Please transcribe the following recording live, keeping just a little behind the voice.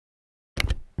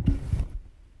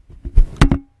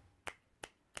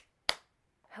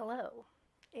Hello.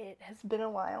 It has been a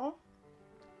while.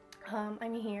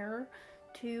 I'm here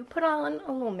to put on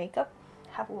a little makeup,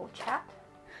 have a little chat.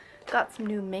 Got some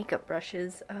new makeup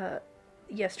brushes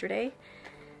yesterday,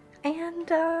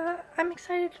 and I'm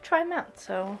excited to try them out,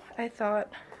 so I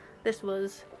thought this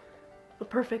was the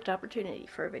perfect opportunity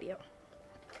for a video.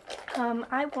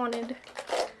 I wanted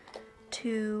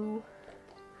to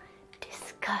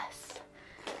discuss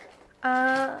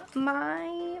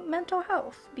my mental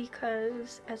health,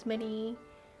 because as many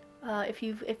if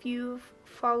you've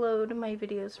followed my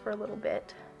videos for a little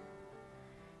bit,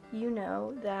 you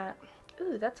know that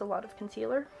ooh, that's a lot of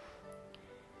concealer.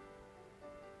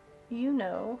 You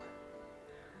know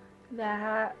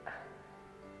that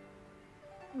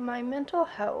my mental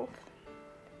health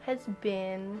has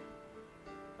been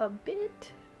a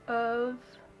bit of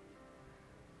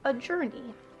a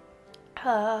journey.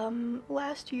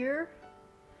 Last year,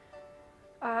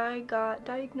 I got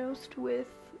diagnosed with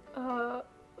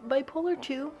bipolar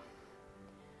 2,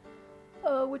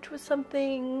 which was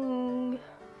something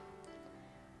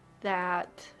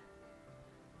that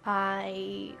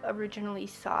I originally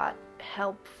sought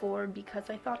help for because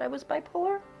I thought I was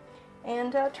bipolar,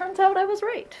 and turns out I was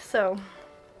right. So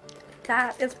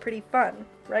that is pretty fun,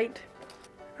 right?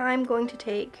 I'm going to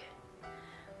take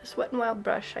this Wet n Wild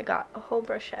brush. I got a whole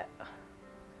brushette.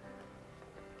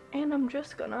 And I'm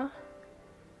just gonna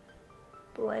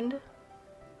blend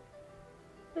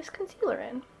this concealer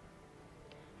in.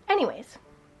 Anyways,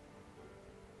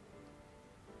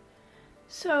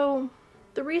 so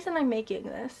the reason I'm making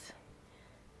this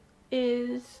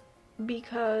is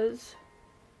because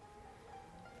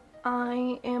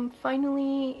I am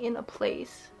finally in a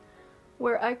place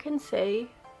where I can say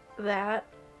that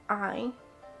I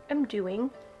am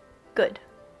doing good.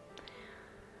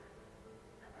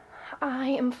 I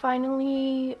am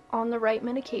finally on the right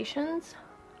medications.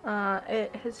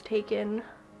 It has taken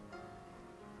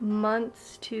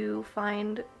months to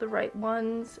find the right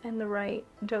ones and the right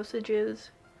dosages,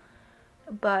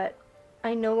 but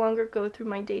I no longer go through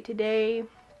my day-to-day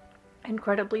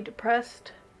incredibly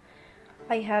depressed.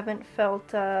 I haven't felt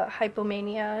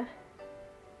hypomania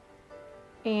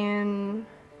in,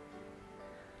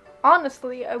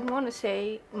 honestly, I want to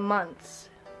say months.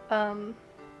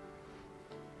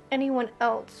 Anyone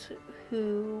else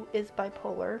who is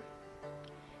bipolar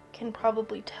can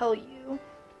probably tell you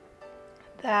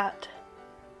that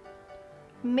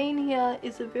mania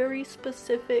is a very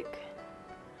specific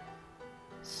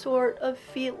sort of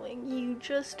feeling. You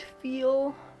just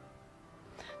feel,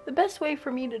 the best way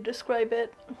for me to describe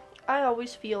it, I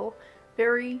always feel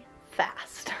very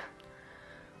fast.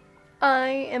 I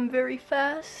am very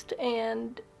fast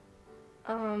and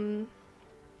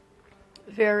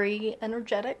very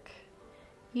energetic,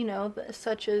 you know,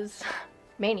 such as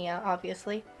mania,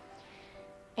 obviously.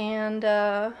 And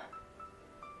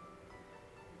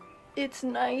it's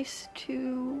nice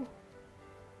to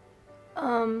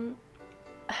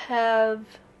have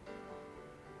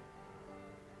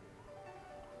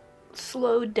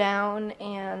slowed down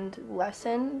and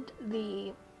lessened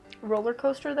the roller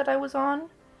coaster that I was on,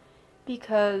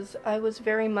 because I was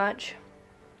very much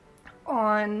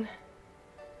on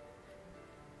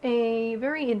a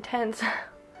very intense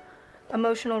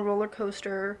emotional roller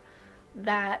coaster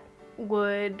that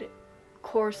would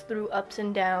course through ups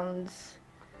and downs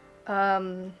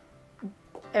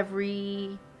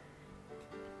every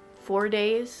 4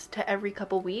 days to every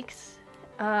couple weeks.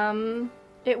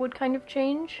 It would kind of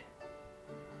change.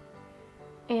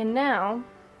 And now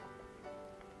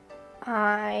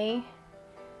I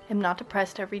am not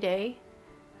depressed every day.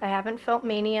 I haven't felt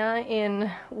mania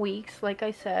in weeks, like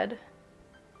I said.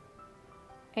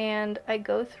 And I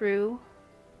go through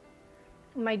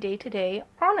my day-to-day,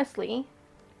 honestly,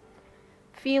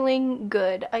 feeling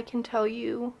good. I can tell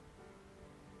you,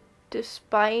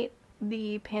 despite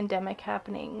the pandemic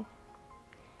happening,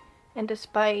 and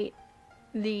despite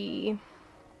the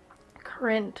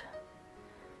current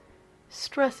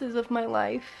stresses of my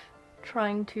life,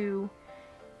 trying to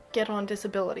get on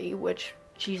disability, which,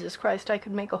 Jesus Christ, I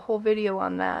could make a whole video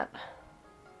on that.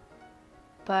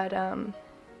 But,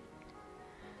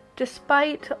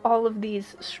 despite all of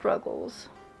these struggles,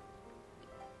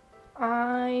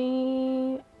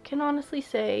 I can honestly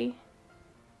say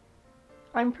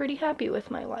I'm pretty happy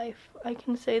with my life. I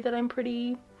can say that I'm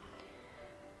pretty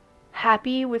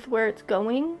happy with where it's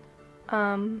going.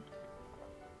 I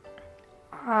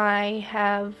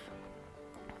have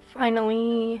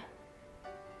finally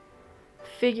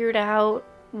figured out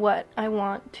what I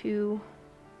want to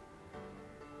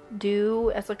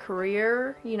do as a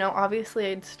career. You know, obviously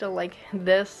I'd still like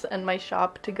this and my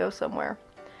shop to go somewhere,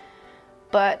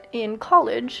 But in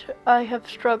college, I have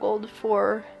struggled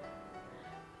for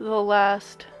the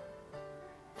last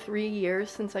 3 years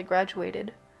since I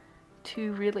graduated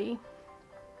to really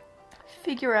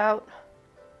figure out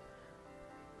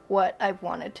what I've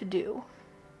wanted to do.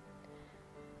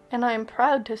 And I'm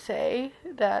proud to say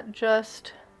that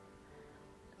just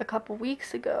a couple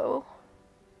weeks ago,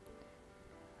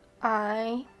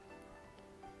 I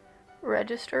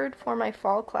registered for my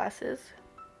fall classes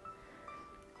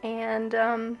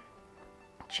and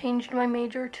changed my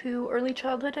major to early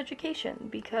childhood education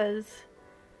because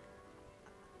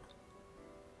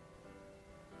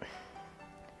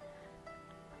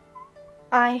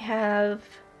I have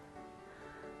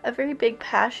a very big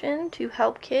passion to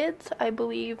help kids. I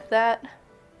believe that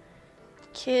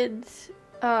kids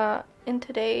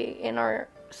in our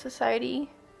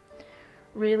society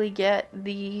really get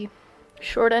the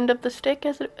short end of the stick,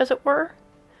 as it were.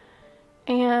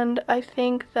 And I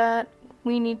think that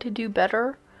we need to do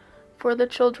better for the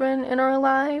children in our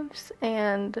lives,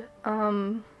 and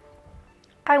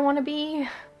I want to be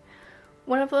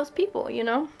one of those people, you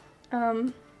know?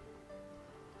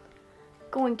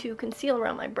 Going to conceal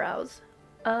around my brows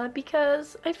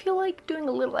because I feel like doing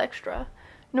a little extra.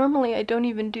 Normally I don't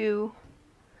even do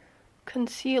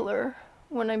concealer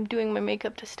when I'm doing my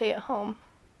makeup to stay at home,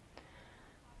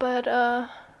 but I'm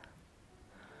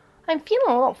feeling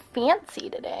a little fancy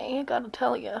today, I gotta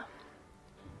tell you.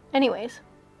 Anyways,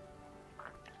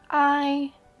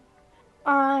 I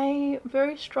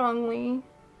very strongly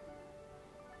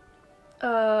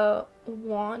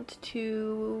want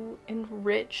to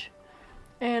enrich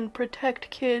and protect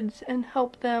kids and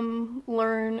help them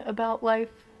learn about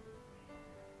life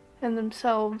and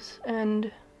themselves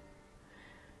and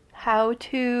how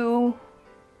to,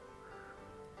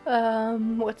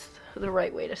 what's the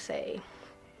right way to say?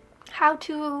 How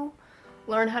to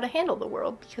learn how to handle the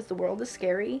world, because the world is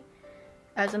scary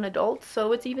as an adult,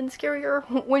 so it's even scarier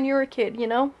when you're a kid, you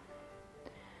know?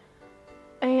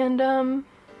 And,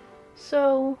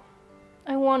 so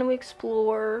I want to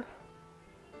explore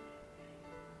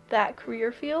that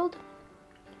career field.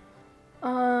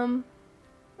 I'm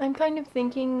kind of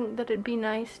thinking that it'd be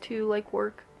nice to like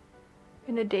work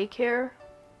in a daycare.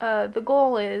 The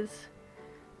goal is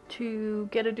to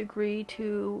get a degree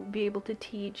to be able to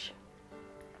teach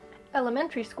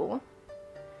elementary school,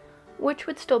 which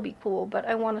would still be cool, but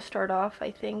I want to start off,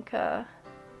 I think,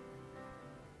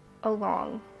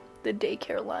 along the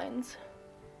daycare lines.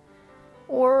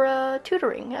 Or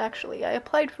tutoring, actually. I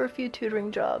applied for a few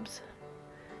tutoring jobs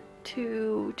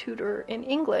to tutor in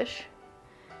English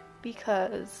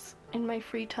because in my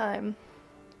free time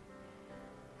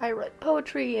I write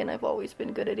poetry and I've always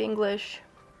been good at English,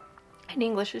 and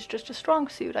English is just a strong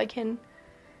suit. I can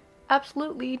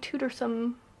absolutely tutor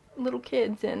some little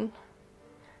kids in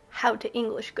how to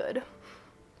English good.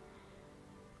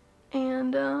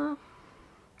 And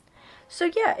so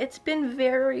yeah, it's been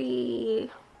very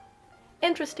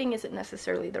interesting, isn't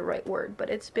necessarily the right word,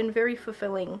 but it's been very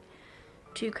fulfilling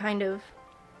to kind of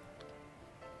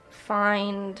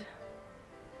find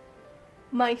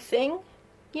my thing,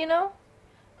 you know,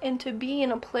 and to be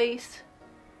in a place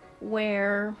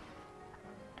where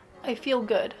I feel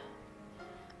good,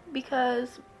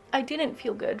 because I didn't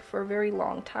feel good for a very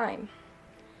long time,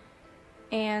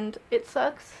 and it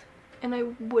sucks, and I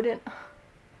wouldn't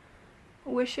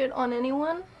wish it on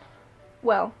anyone.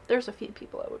 Well, there's a few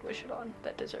people I would wish it on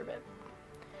that deserve it,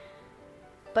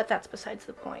 but that's besides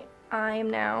the point. I am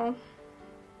now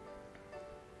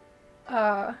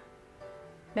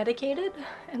medicated,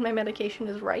 and my medication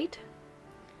is right.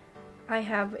 I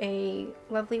have a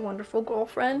lovely, wonderful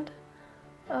girlfriend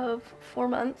of 4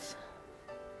 months,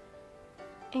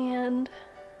 and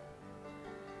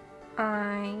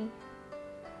I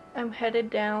am headed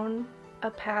down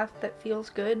a path that feels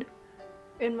good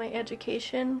in my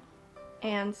education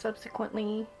and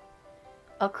subsequently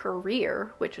a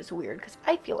career, which is weird because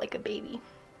I feel like a baby.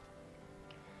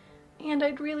 And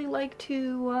I'd really like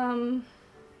to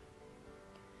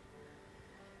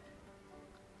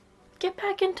get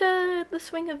back into the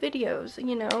swing of videos,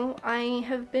 you know. I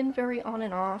have been very on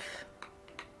and off.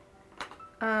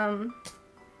 And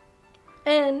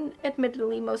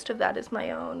admittedly, most of that is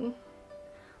my own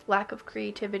lack of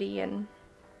creativity and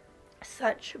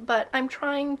such, but I'm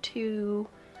trying to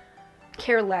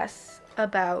care less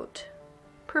about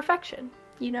perfection,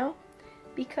 you know?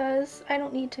 Because I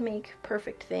don't need to make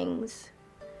perfect things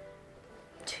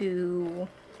to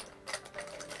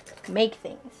make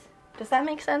things. Does that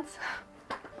make sense?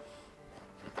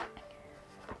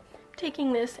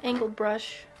 Taking this angled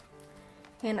brush,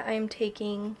 and I'm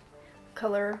taking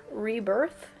color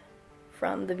Rebirth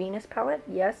from the Venus palette.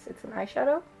 Yes, it's an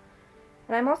eyeshadow.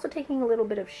 And I'm also taking a little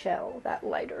bit of Shell, that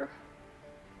lighter.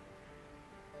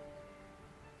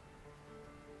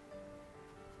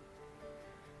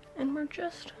 And we're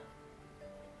just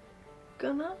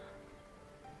gonna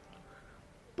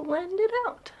blend it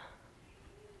out.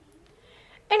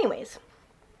 Anyways,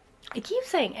 I keep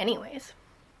saying anyways.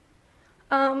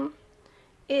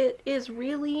 It is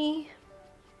really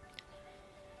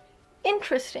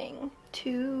interesting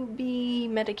to be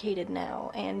medicated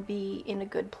now and be in a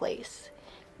good place,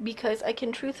 because I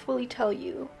can truthfully tell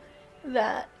you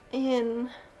that in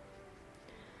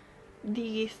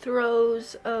the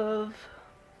throes of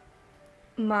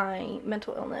my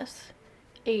mental illness,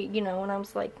 you know, when I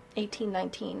was like 18,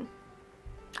 19,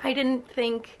 I didn't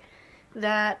think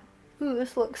that, ooh,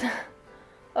 this looks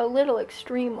a little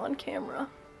extreme on camera.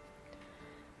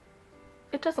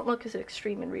 It doesn't look as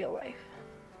extreme in real life.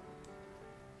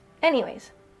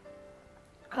 Anyways,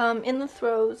 in the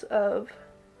throes of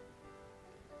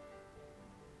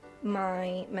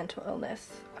my mental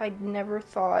illness, I never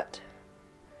thought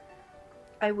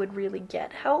I would really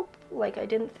get help. Like, I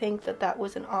didn't think that that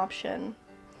was an option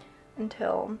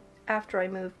until after I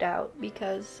moved out,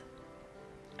 because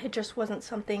it just wasn't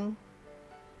something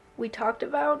we talked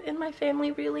about in my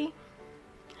family, really.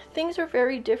 Things are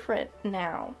very different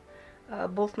now.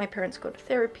 Both my parents go to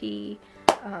therapy.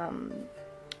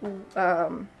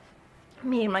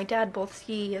 Me and my dad both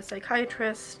see a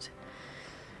psychiatrist.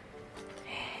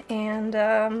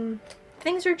 And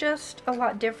things are just a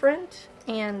lot different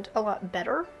and a lot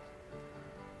better.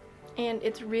 And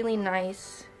it's really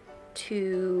nice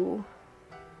to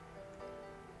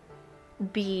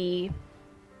be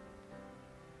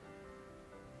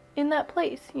in that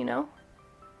place, you know?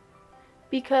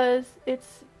 Because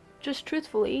it's just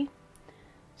truthfully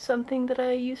something that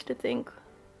I used to think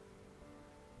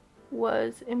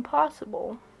was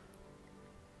impossible.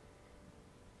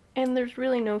 And there's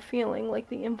really no feeling like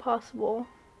the impossible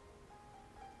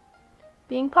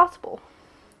being possible.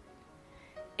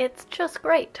 It's just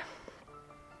great.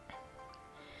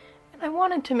 And I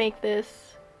wanted to make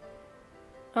this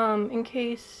in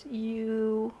case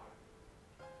you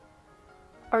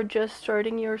are just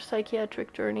starting your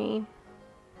psychiatric journey.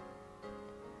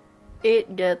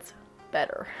 It gets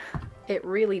better. It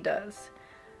really does.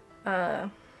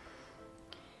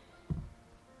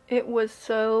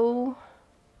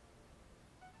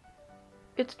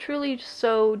 It's truly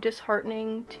so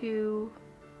disheartening to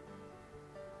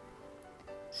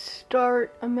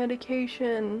start a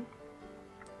medication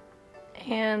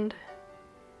and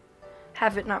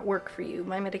have it not work for you.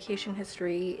 My medication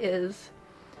history is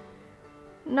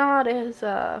not as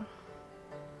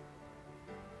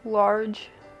large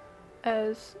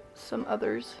as some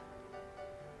others,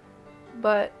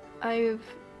 but I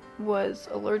was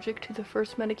allergic to the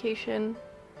first medication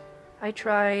I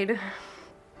tried.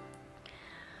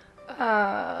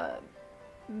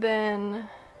 Then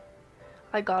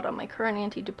I got on my current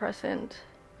antidepressant,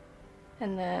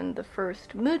 and then the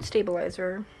first mood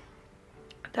stabilizer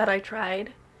that I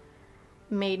tried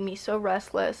made me so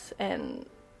restless and,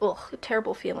 ugh, a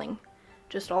terrible feeling.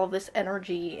 Just all this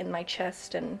energy in my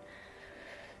chest and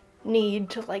need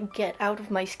to, like, get out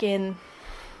of my skin.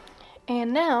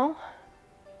 And now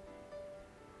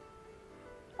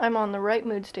I'm on the right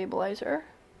mood stabilizer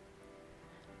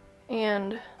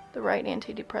and the right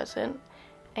antidepressant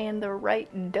and the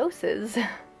right doses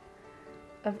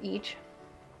of each.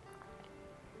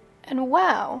 And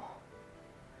wow,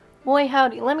 boy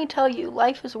howdy, let me tell you,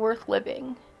 life is worth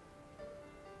living.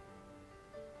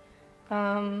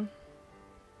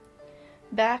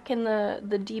 Back in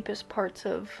the deepest parts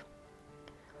of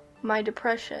my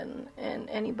depression, and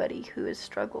anybody who has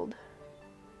struggled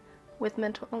with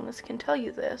mental illness can tell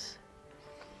you this,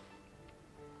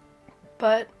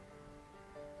 but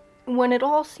when it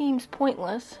all seems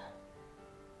pointless,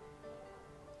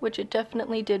 which it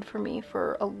definitely did for me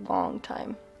for a long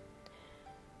time,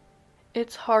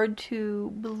 it's hard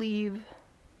to believe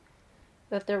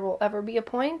that there will ever be a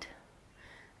point,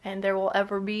 and there will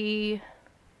ever be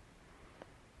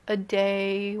a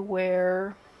day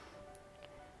where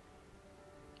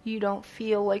you don't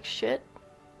feel like shit.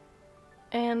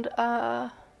 And I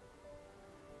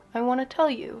want to tell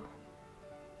you,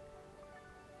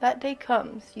 that day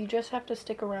comes. You just have to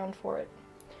stick around for it.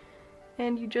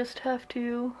 And you just have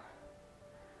to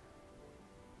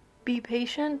be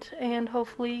patient and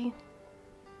hopefully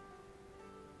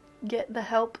get the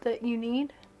help that you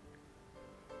need.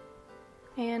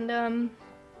 And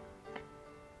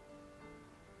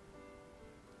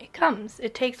it comes.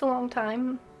 It takes a long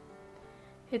time.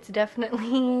 It's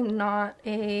definitely not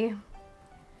a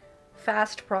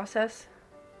fast process.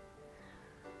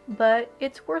 but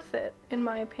it's worth it, in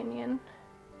my opinion,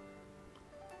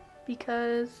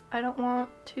 because I don't want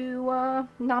to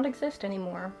not exist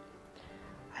anymore.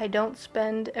 I don't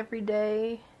spend every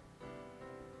day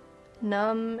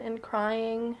numb and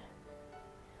crying,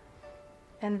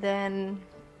 and then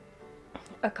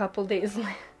a couple days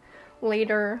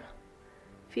later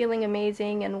feeling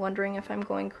amazing and wondering if I'm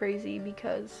going crazy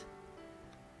because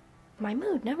my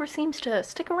mood never seems to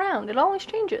stick around. It always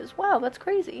changes. Wow, that's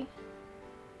crazy.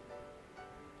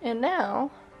 And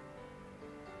now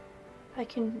I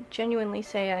can genuinely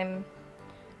say I'm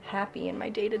happy in my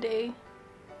day-to-day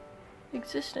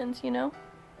existence, you know?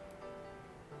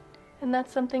 And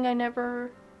that's something I never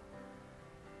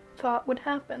thought would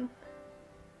happen.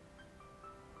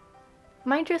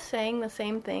 Am I just saying the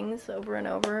same things over and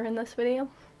over in this video?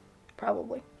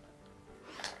 Probably.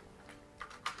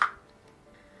 I'm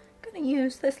gonna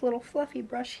use this little fluffy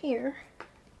brush here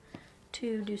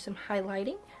to do some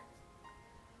highlighting.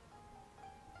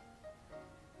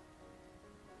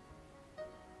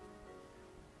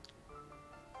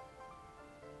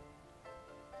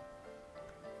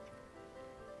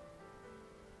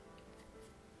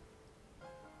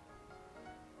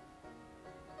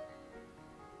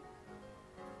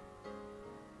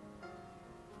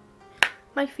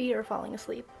 My feet are falling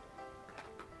asleep.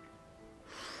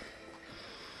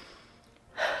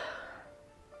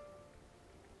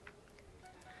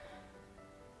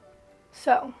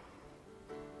 So,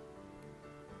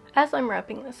 as I'm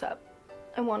wrapping this up,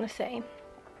 I want to say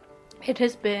it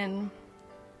has been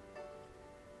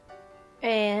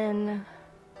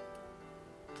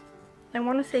I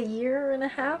want to say year and a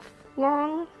half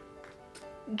long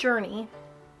journey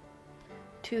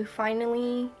to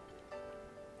finally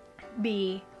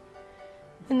be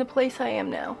in the place I am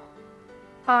now.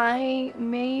 I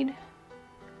made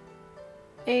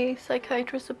a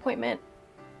psychiatrist appointment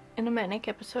in a manic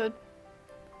episode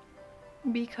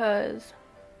because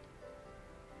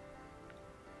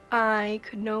I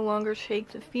could no longer shake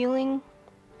the feeling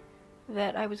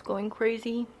that I was going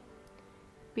crazy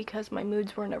because my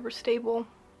moods were never stable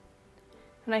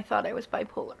and I thought I was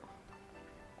bipolar.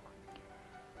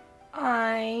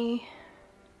 I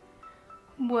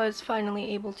was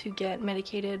finally able to get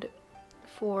medicated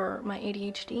for my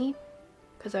ADHD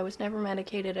because I was never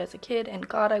medicated as a kid, and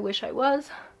God, I wish I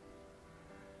was.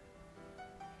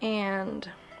 And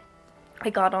I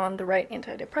got on the right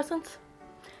antidepressants,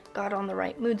 got on the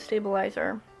right mood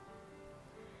stabilizer,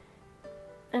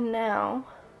 and now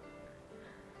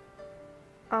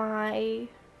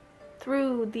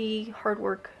through the hard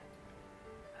work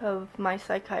of my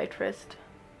psychiatrist,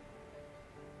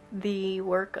 the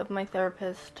work of my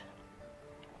therapist,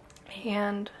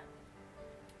 and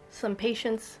some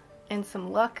patience and some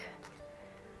luck,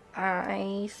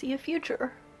 I see a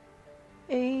future.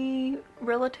 A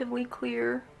relatively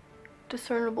clear,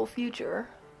 discernible future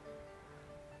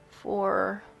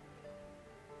for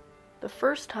the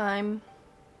first time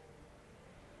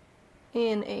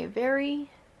in a very,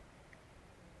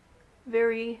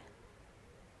 very,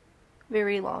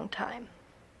 very long time.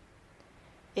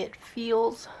 It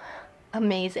feels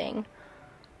amazing.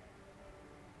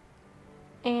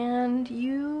 And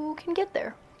you can get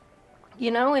there.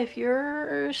 You know, if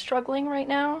you're struggling right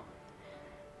now,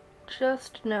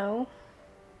 just know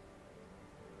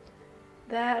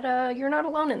that you're not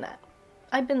alone in that.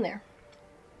 I've been there.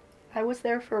 I was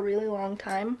there for a really long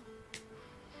time.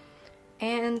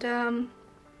 And,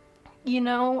 you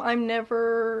know,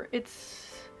 it's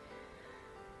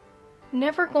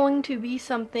never going to be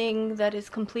something that is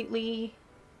completely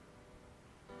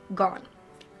gone.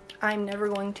 I'm never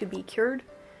going to be cured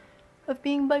of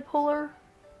being bipolar.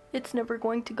 It's never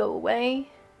going to go away.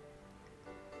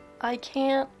 I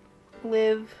can't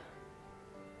live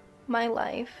my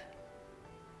life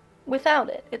without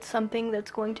it. It's something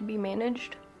that's going to be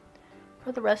managed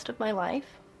for the rest of my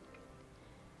life.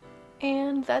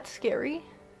 And that's scary.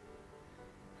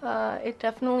 It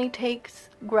definitely takes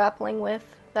grappling with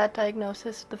that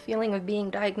diagnosis. The feeling of being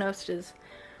diagnosed is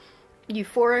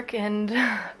euphoric and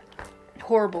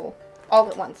horrible all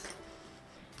at once.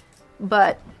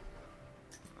 But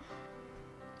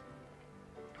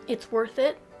it's worth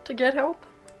it to get help.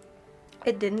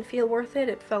 It didn't feel worth it.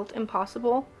 It felt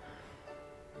impossible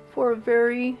for a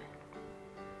very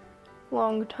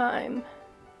long time.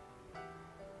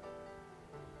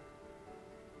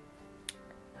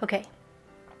 Okay.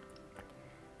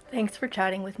 Thanks for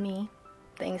chatting with me.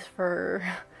 Thanks for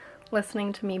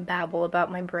listening to me babble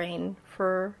about my brain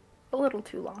for a little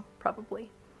too long,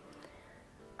 probably.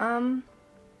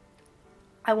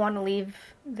 I want to leave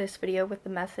this video with the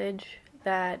message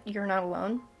that you're not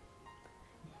alone.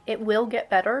 it will get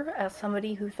better. As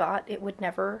somebody who thought it would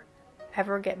never,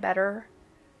 ever get better,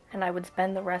 and I would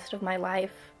spend the rest of my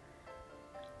life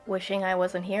wishing I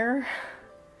wasn't here,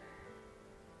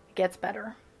 it gets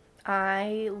better.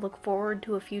 I look forward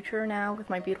to a future now with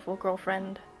my beautiful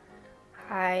girlfriend.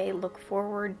 I look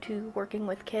forward to working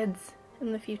with kids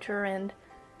in the future and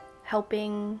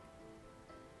helping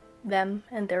them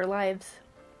and their lives.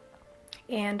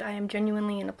 And I am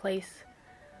genuinely in a place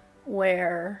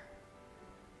where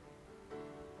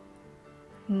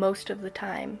most of the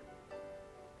time,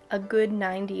 a good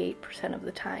 98% of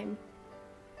the time,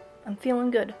 I'm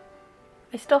feeling good.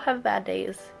 I still have bad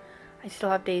days. I still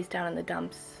have days down in the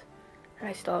dumps. And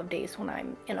I still have days when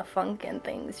I'm in a funk and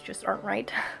things just aren't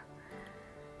right.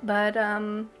 But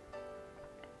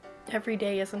every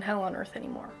day isn't hell on earth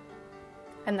anymore.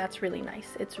 And that's really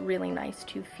nice. It's really nice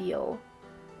to feel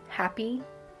happy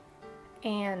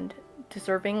and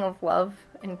deserving of love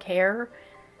and care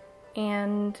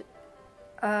and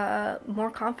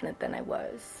more confident than I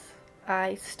was.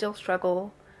 I still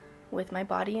struggle with my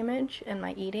body image and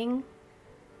my eating,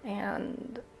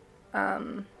 and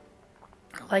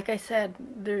like I said,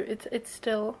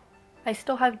 I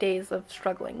still have days of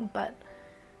struggling, but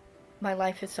my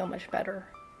life is so much better.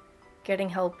 Getting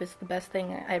help is the best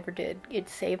thing I ever did. It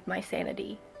saved my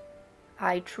sanity.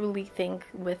 I truly think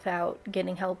without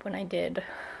getting help when I did,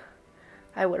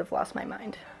 I would have lost my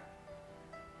mind.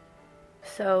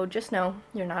 So just know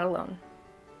you're not alone.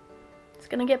 It's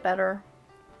gonna get better.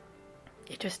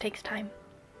 It just takes time.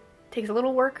 It takes a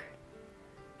little work.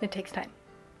 It takes time.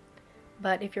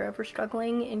 But if you're ever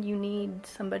struggling and you need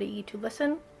somebody to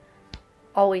listen,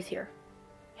 always here.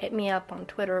 Hit me up on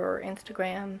Twitter or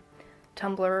Instagram,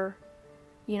 Tumblr,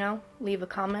 leave a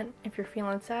comment if you're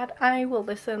feeling sad. I will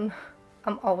listen.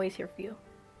 I'm always here for you.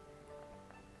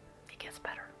 It gets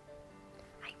better.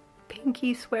 I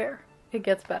pinky swear it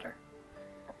gets better.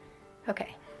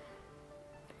 Okay.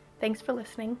 Thanks for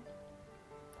listening.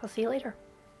 I'll see you later.